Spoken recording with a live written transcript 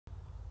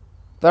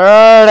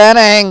Third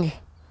inning.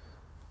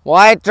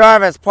 White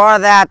Jarvis, part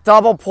of that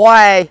double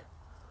play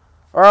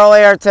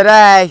earlier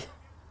today,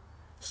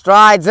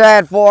 strides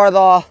in for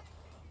the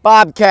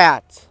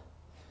Bobcats.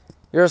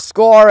 Your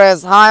score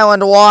is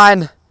Highland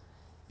 1,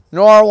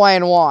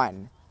 Norwayne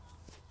 1.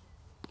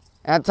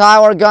 And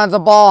Tyler guns the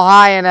ball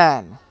high and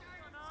in.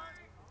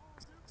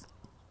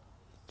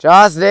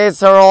 Just needs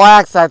to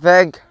relax, I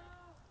think.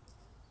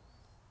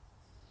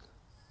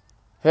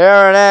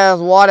 Here it is,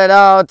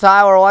 1-0.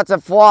 Tyler lets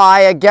it fly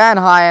again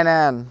high and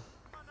in.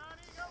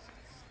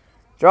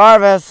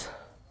 Jarvis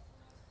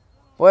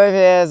with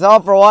his 0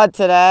 for 1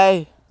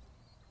 today.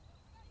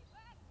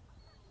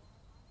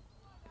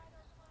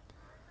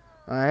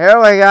 Here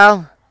we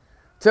go.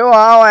 2-0,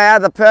 I had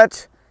the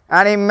pitch,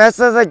 and he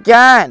misses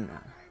again.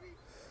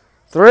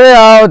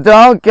 3-0,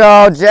 don't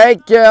go.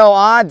 Jake Gill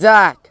on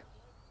deck.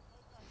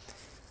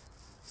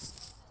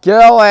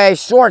 Gill a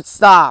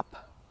shortstop.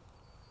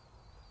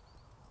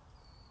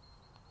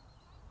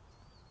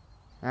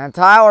 And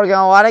Tyler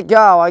gonna let it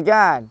go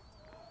again.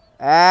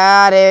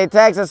 And he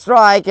takes a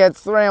strike.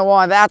 It's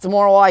 3-1. That's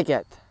more like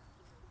it.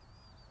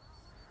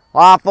 A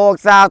lot of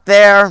folks out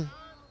there.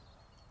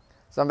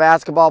 Some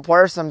basketball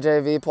players, some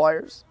JV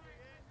players.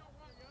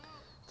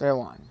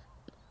 3-1.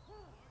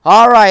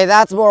 All right,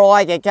 that's more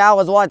like it. Cal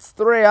was what's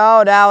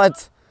 3-0. Now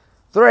it's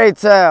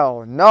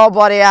 3-2.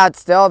 Nobody out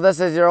still.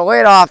 This is your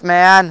leadoff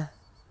man.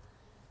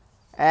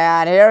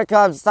 And here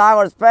comes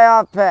Tyler's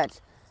payoff pitch.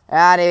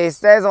 And he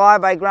stays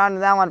alive by grounding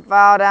that one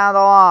foul down the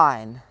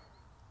line.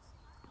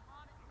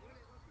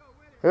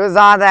 Who's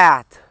on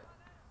that?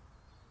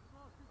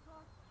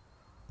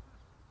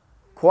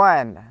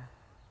 Quinn.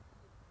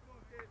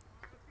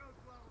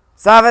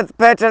 7th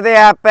pitch of the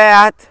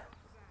at-bat.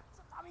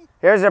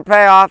 Here's your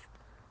payoff.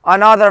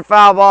 Another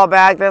foul ball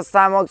back. This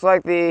time looks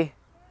like the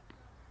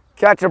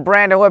catcher,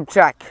 Brandon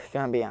Whipcheck,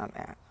 going to be on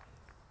that.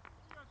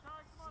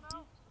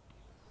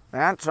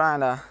 Man,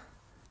 trying to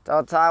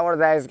tell Tyler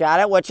that he's got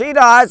it, which he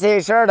does.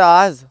 He sure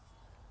does.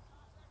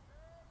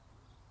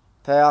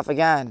 Payoff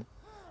again.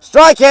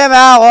 Strike him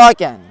out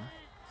looking.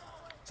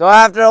 So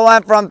after it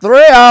went from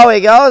 3-0,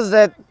 he goes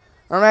it,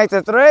 or makes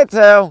it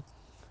 3-2.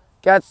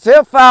 Gets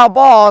 2 foul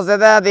balls,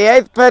 and then the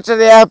 8th pitch of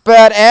the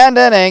at-bat and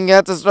inning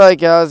gets a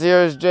strikeout.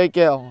 Here's Jake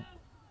Gill.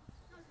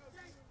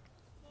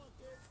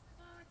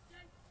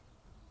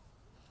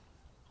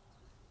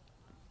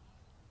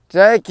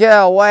 Jake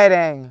Gill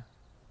waiting.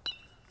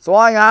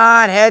 Swung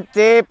on, hit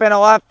deep into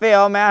left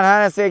field. Matt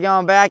Hennessy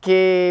going back.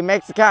 He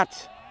makes the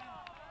catch.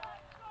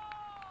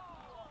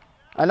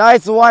 A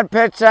nice 1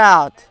 pitch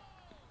out.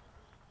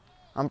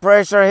 I'm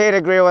pretty sure he'd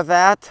agree with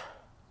that.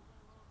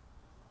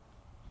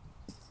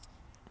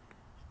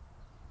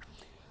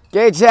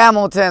 Gage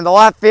Hamilton, the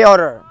left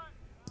fielder.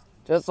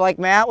 Just like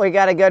Matt, we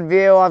got a good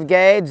view of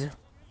Gage.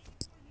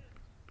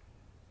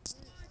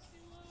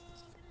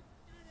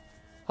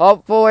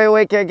 Hopefully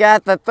we can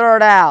get the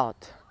 3rd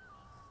out.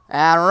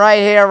 And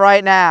right here,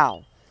 right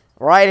now.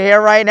 Right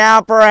here, right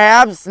now,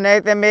 perhaps.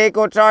 Nathan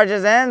Meikle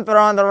charges in.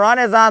 Throwing the run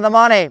is on the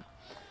money.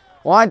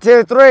 1,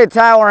 2, 3.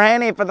 Tyler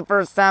Haney for the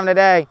first time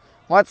today.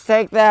 Let's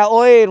take that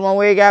lead when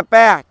we get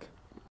back.